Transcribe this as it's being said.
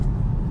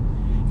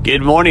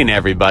Good morning,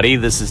 everybody.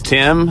 This is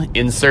Tim,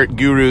 Insert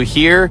Guru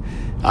here.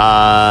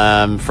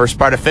 First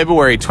part of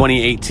February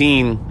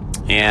 2018.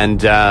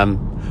 And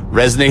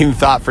resonating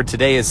thought for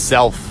today is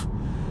self.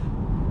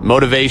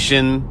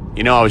 Motivation.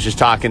 You know, I was just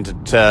talking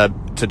to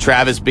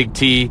Travis Big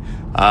T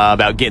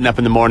about getting up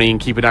in the morning,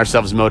 keeping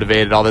ourselves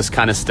motivated, all this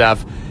kind of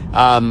stuff.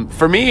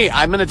 For me,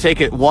 I'm going to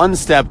take it one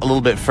step a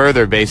little bit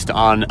further based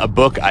on a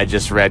book I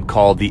just read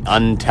called The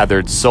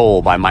Untethered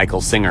Soul by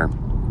Michael Singer.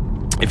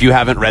 If you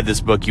haven't read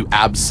this book, you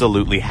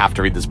absolutely have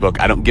to read this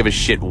book. I don't give a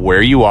shit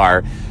where you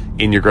are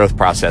in your growth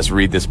process.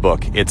 Read this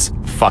book. It's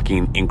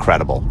fucking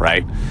incredible,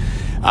 right?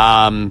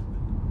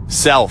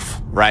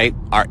 Self, right?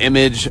 Our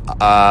image,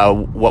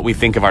 what we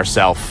think of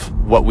ourselves,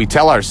 what we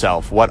tell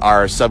ourselves, what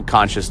our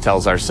subconscious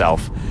tells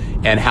ourselves,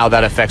 and how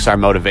that affects our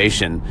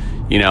motivation.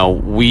 You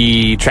know,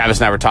 Travis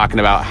and I were talking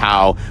about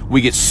how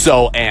we get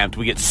so amped,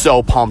 we get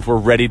so pumped, we're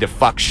ready to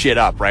fuck shit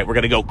up, right? We're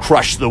going to go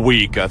crush the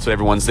week. That's what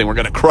everyone's saying. We're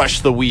going to crush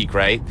the week,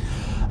 right?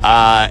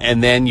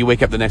 And then you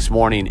wake up the next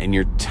morning and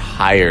you're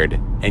tired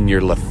and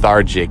you're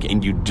lethargic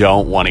and you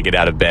don't want to get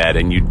out of bed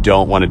and you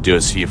don't want to do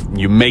it. So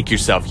you make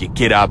yourself, you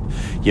get up,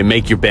 you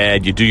make your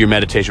bed, you do your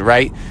meditation,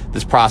 right?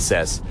 This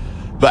process.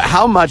 But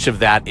how much of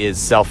that is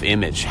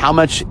self-image? How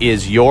much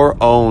is your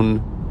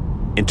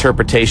own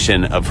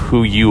interpretation of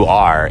who you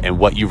are and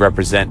what you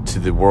represent to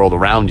the world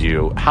around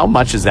you? How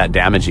much is that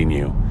damaging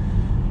you?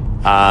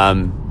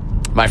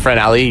 My friend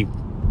Ali,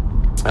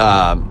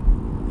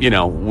 you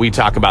know, we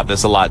talk about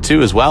this a lot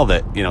too as well,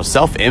 that, you know,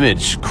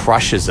 self-image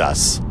crushes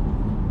us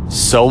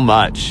so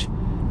much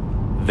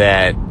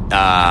that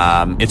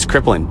it's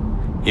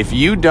crippling. If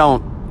you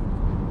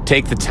don't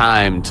take the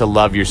time to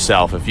love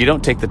yourself, if you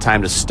don't take the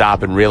time to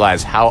stop and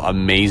realize how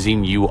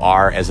amazing you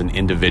are as an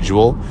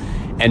individual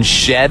and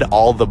shed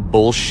all the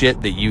bullshit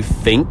that you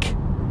think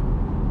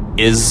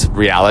is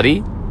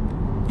reality,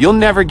 you'll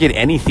never get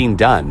anything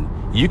done.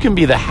 You can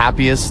be the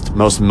happiest,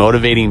 most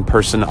motivating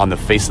person on the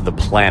face of the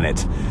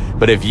planet,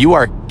 but if you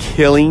are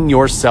killing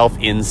yourself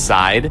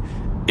inside,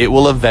 it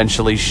will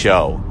eventually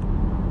show.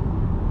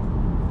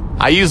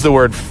 I use the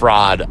word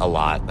fraud a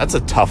lot. That's a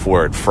tough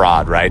word,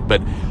 fraud, right?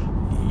 But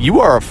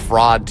you are a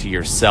fraud to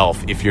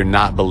yourself if you're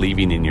not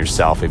believing in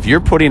yourself. If you're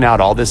putting out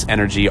all this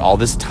energy, all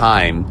this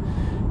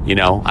time, you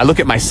know, I look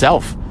at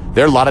myself.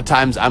 There are a lot of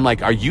times I'm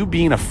like, are you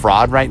being a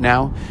fraud right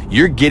now?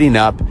 You're getting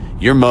up,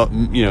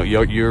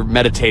 you're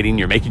meditating,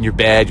 you're making your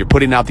bed, you're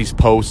putting out these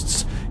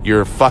posts,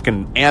 you're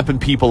fucking amping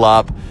people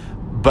up.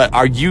 But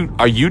are you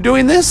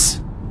doing this?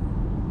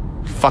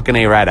 Fucking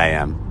A right I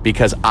am,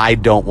 because I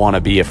don't want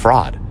to be a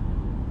fraud.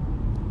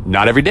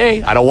 Not every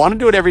day. I don't want to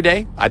do it every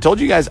day. I told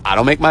you guys, I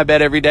don't make my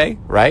bed every day,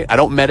 right? I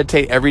don't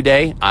meditate every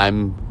day.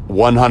 I'm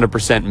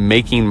 100%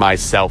 making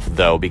myself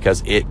though,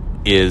 because it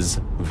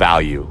is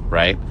value,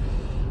 right?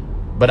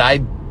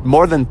 But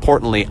more than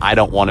importantly, I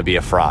don't want to be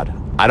a fraud.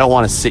 I don't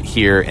want to sit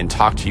here and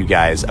talk to you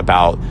guys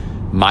about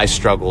my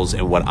struggles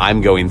and what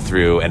I'm going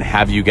through and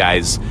have you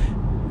guys,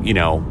 you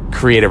know,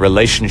 create a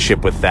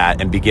relationship with that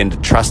and begin to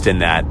trust in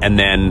that. And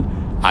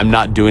then I'm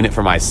not doing it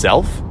for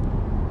myself.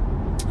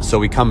 So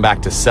we come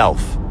back to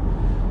self.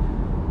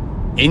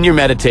 In your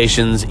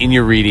meditations, in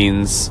your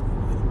readings,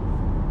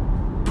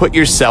 put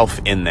yourself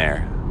in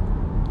there.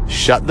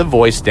 Shut the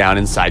voice down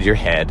inside your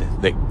head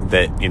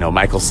that you know,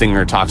 Michael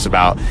Singer talks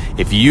about.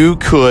 If you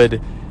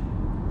could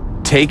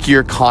take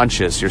your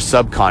conscious, your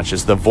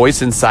subconscious, the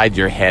voice inside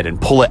your head and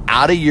pull it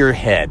out of your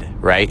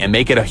head, right? And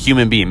make it a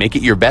human being, make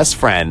it your best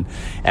friend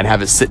and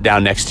have it sit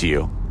down next to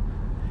you.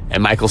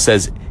 And Michael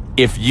says,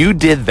 if you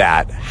did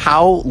that,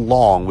 how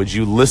long would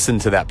you listen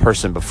to that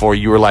person before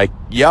you were like,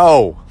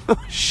 yo,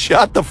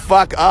 shut the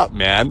fuck up,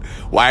 man.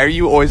 Why are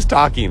you always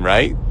talking,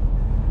 right?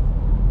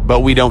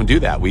 But we don't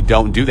do that. We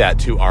don't do that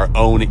to our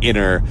own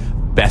inner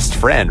best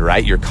friend,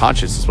 right? Your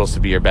conscious is supposed to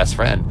be your best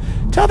friend.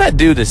 Tell that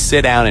dude to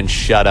sit down and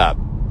shut up.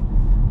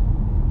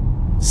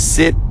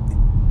 Sit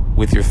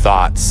with your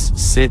thoughts.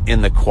 Sit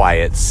in the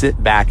quiet.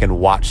 Sit back and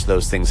watch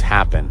those things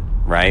happen,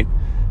 right?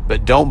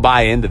 But don't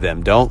buy into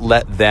them. Don't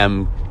let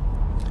them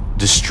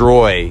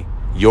destroy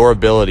your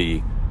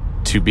ability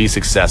to be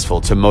successful,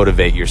 to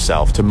motivate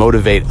yourself, to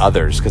motivate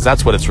others, because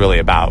that's what it's really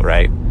about,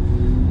 right?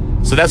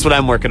 So that's what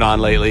I'm working on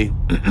lately.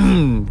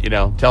 You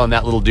know, telling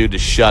that little dude to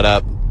shut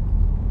up,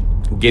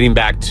 getting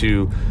back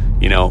to,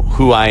 you know,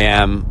 who I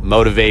am,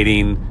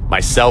 motivating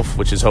myself,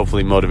 which is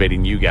hopefully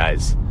motivating you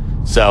guys.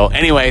 So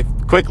anyway,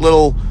 quick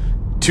little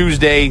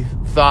Tuesday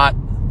thought.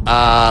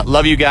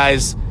 Love you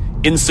guys.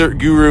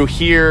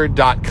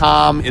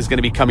 InsertGuruHere.com is going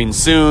to be coming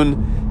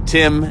soon.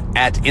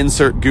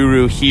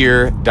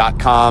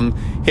 Tim@InsertGuruHere.com.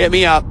 Hit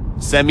me up.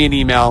 Send me an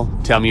email.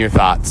 Tell me your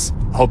thoughts.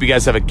 Hope you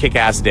guys have a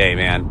kick-ass day,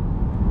 man.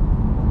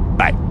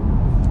 Bye.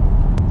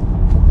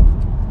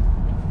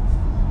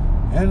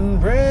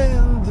 And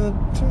ran the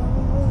time.